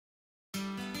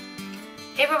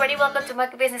Hey everybody, welcome to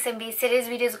Monkey Business and Beast. Today's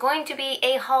video is going to be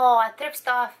a haul, a thrift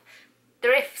store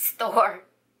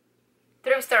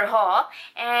haul,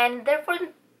 and they're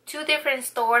from two different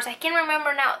stores. I can't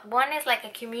remember now. One is like a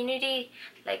community,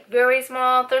 like very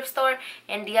small thrift store,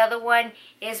 and the other one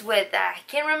is with I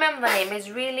can't remember the name. It's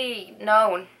really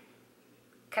known,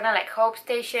 kind of like Hope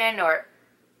Station or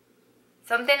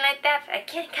something like that. I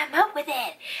can't come up with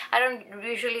it. I don't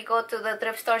usually go to the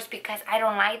thrift stores because I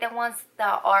don't like the ones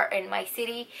that are in my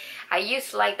city. I used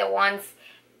to like the ones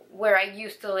where I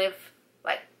used to live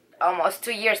like almost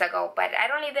 2 years ago, but I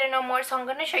don't live there no more, so I'm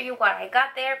going to show you what I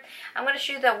got there. I'm going to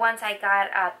show you the ones I got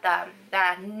at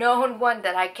the known one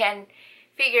that I can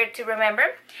figure to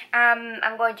remember.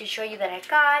 I'm going to show you that I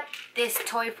got this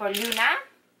toy for Luna.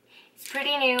 It's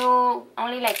pretty new,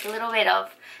 only like a little bit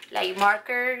of like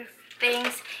marker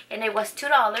things, and it was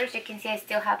 $2. You can see I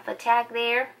still have the tag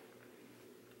there.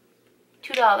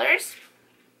 $2,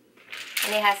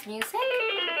 and it has music.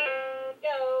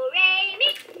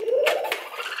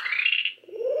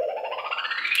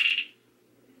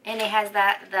 And it has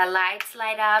the lights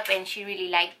light up, and she really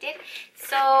liked it.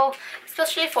 So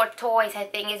especially for toys, I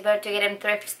think it's better to get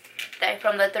them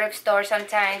from the thrift store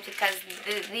sometimes, because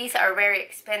these are very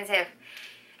expensive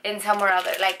in some or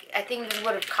other. Like I think this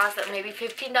would have cost maybe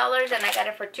 $15, and I got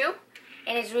it for $2,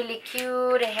 and it's really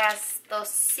cute. It has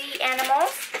those sea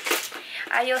animals.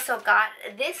 I also got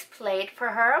this plate for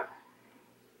her.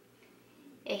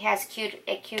 It has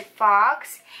a cute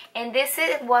fox, and this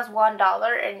was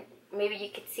 $1, and maybe you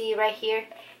can see right here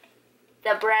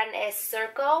the brand is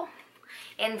Circle,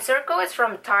 and Circle is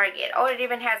from Target. Oh, it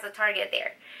even has a Target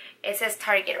there. It says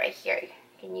Target right here.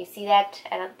 Can you see that?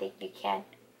 I don't think you can.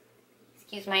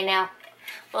 Excuse my nail.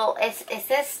 Well, it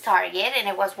says Target, and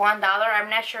it was $1. I'm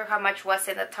not sure how much was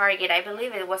in the Target. I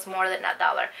believe it was more than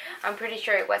 $1. I'm pretty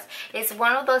sure it was. It's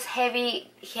one of those heavy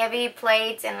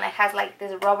plates, and it has like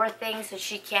this rubber thing, so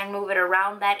she can't move it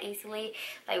around that easily.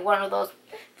 Like one of those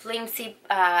flimsy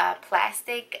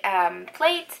plastic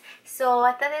plates. So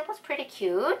I thought it was pretty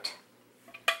cute.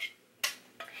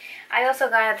 I also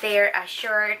got there a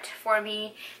shirt for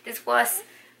me. This was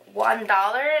 $1.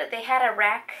 They had a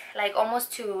rack, like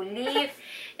almost to leave.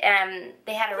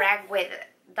 They had a rack with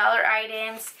dollar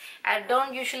items. I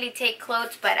don't usually take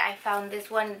clothes, but I found this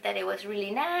one that it was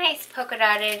really nice, polka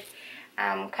dotted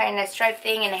kind of stripe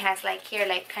thing, and it has like here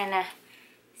like kind of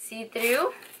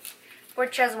see-through for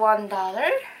just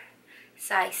 $1,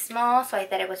 size small. So I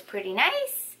thought it was pretty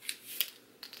nice.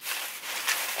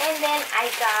 And then I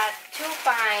got 2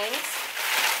 finds,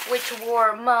 which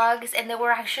were mugs, and they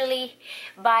were actually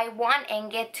buy one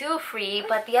and get 2 free,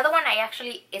 but the other one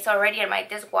it's already in my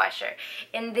dishwasher.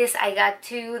 In this I got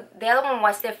 2. The other one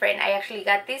was different. I actually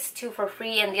got these 2 for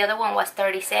free, and the other one was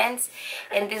 30 cents,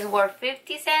 and these were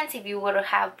 50 cents if you would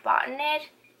have bought it.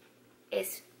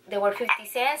 They were 50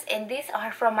 cents, and these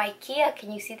are from IKEA.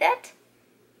 Can you see that?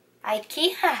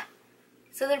 IKEA.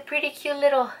 So they're pretty cute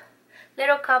little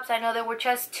cups. I know they were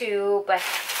just 2, but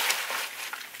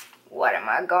what am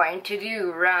I going to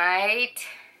do, right?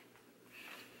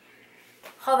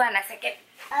 Hold on a second.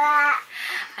 I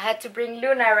had to bring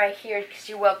Luna right here because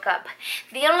she woke up.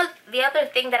 The other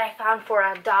thing that I found for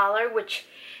 $1, which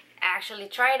I actually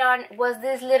tried on, was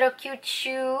this little cute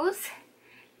shoes.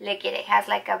 Look at it. It has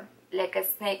like a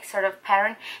snake sort of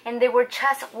pattern, and they were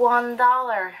just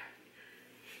 $1.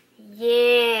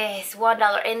 Yes,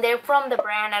 $1, and they're from the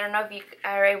brand. I don't know if you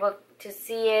are able to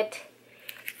see it,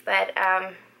 but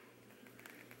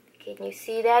can you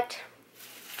see that?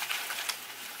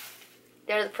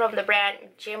 They're from the brand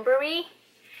Gymboree,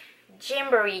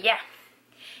 yeah.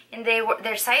 And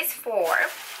they're size 4,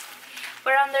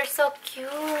 but they're so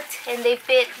cute, and they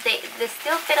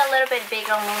still fit a little bit big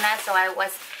on Luna, so I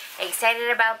was excited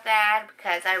about that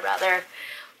because I rather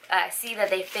see that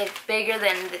they fit bigger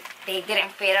than they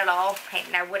didn't fit at all,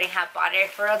 and I wouldn't have bought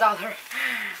it for $1.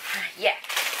 Yeah,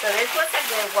 so this was a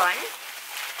good one.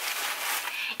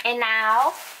 And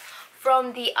now,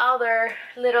 from the other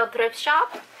little thrift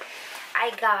shop,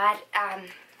 I got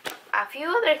a few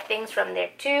other things from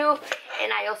there too,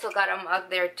 and I also got a mug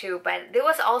there too, but there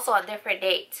was also a different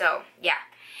date. So yeah,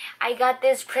 I got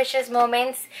this Precious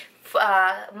Moments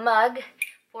mug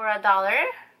for $1.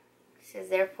 It says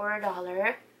there for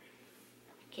 $1.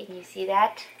 Can you see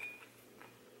that?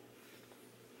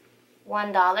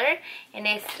 $1, and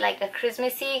it's like a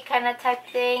Christmassy kind of type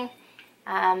thing.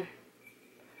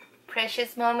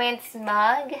 Precious Moments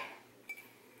mug.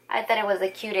 I thought it was the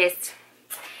cutest.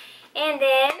 And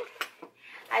then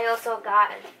I also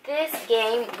got this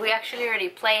game. We actually already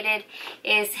played it.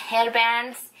 It's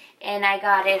headbands, and I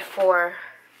got it for,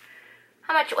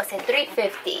 how much was it?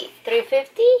 $3.50.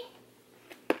 $3.50?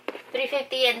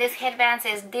 $3.50, and this headbands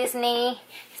is Disney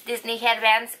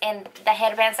headbands, and the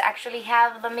headbands actually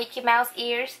have the Mickey Mouse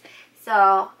ears,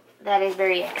 so that is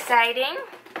very exciting.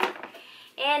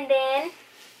 And then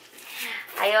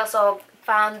I also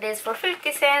found this for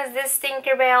 50 cents, this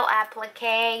Tinkerbell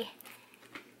applique,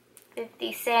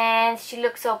 50 cents. She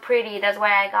looks so pretty, that's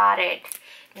why I got it.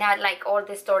 Not like all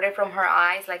distorted from her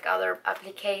eyes like other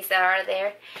appliques that are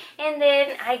there. And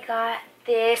then I got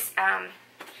this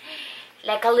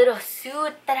like a little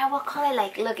suit that I will call it,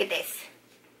 like, look at this.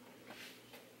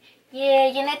 Yeah,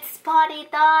 you know, it's Spotty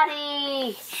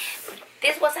Dotty.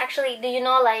 This was actually, do you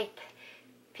know, like,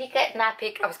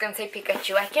 I was gonna say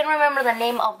Pikachu. I can't remember the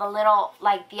name of the little,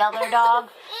 like, the other dog.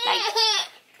 Like,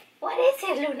 what is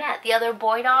it, Luna? The other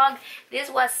boy dog.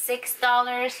 This was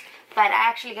 $6, but I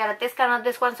actually got a discount on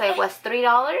this one, so it was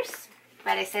 $3.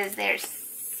 But it says there's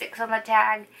 6 on the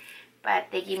tag,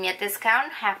 but they give me a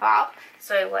discount, half off,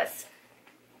 so it was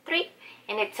 $3.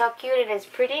 And it's so cute. It is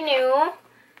pretty new.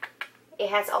 It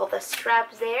has all the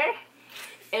straps there,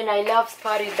 and I love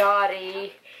Spotty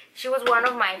Dotty. She was one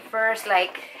of my first,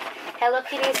 like, Hello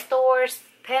Kitty stores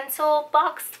pencil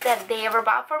box that they ever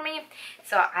bought for me,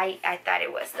 so I thought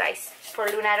it was nice for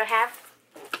Luna to have.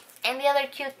 And the other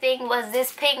cute thing was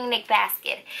this picnic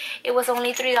basket. It was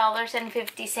only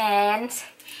 $3.50,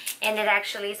 and it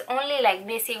actually is only, like,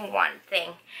 missing one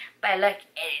thing, but look,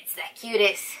 it's the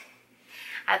cutest.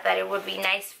 I thought it would be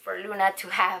nice for Luna to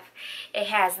have. It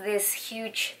has this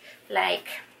huge, like,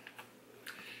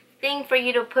 thing for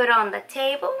you to put on the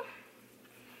table,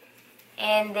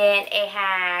 and then it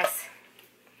has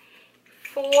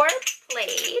 4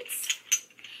 plates,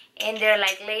 and they're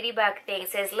like ladybug things.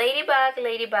 It says ladybug,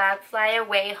 ladybug, fly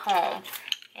away home,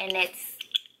 and it's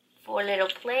 4 little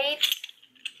plates.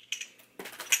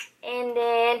 And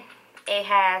then it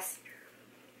has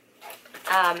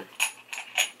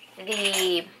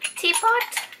the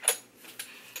teapot,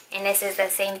 and this is the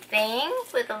same thing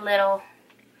with a little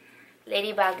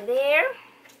ladybug there.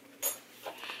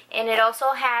 And it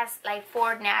also has like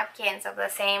 4 napkins of the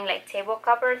same, like, table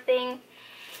cover thing.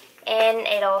 And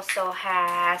it also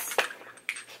has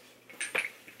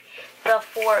the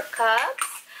 4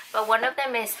 cups, but one of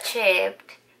them is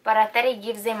chipped, but I thought it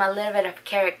gives them a little bit of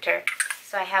character.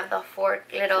 So I have the 4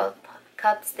 little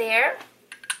cups there.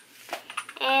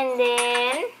 And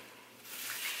then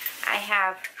I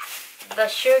have the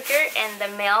sugar and the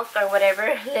milk or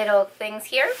whatever little things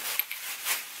here,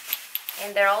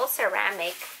 and they're all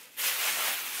ceramic.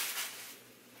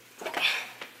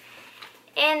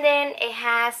 And then it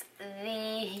has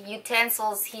the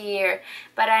utensils here,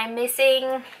 but I'm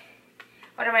missing,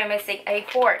 what am I missing? A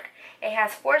fork. It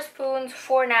has 4 spoons,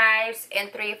 4 knives,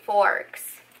 and 3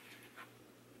 forks,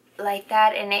 like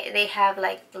that. And they have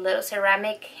like the little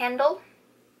ceramic handle.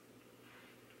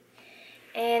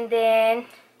 And then,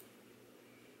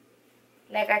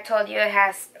 like I told you, it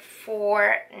has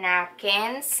 4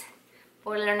 napkins,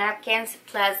 4 little napkins,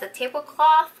 plus the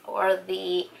tablecloth or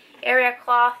the area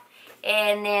cloth,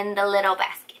 and then the little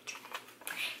basket.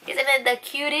 Isn't it the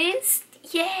cutest?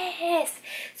 Yes!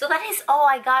 So that is all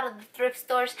I got at the thrift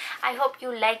stores. I hope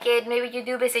you like it. Maybe you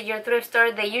do visit your thrift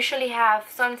store. They usually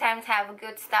sometimes have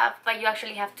good stuff, but you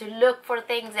actually have to look for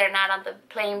things. They're not on the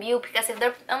plain view, because if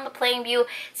they're on the plain view,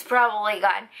 it's probably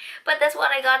gone. But that's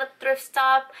what I got at the thrift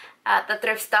stop. At the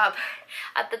thrift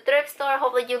store.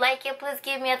 Hopefully you like it. Please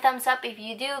give me a thumbs up if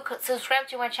you do. Subscribe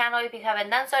to my channel if you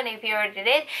haven't done so, and if you already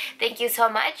did, thank you so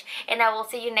much. And I will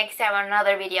see you next time on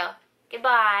another video.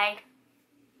 Goodbye.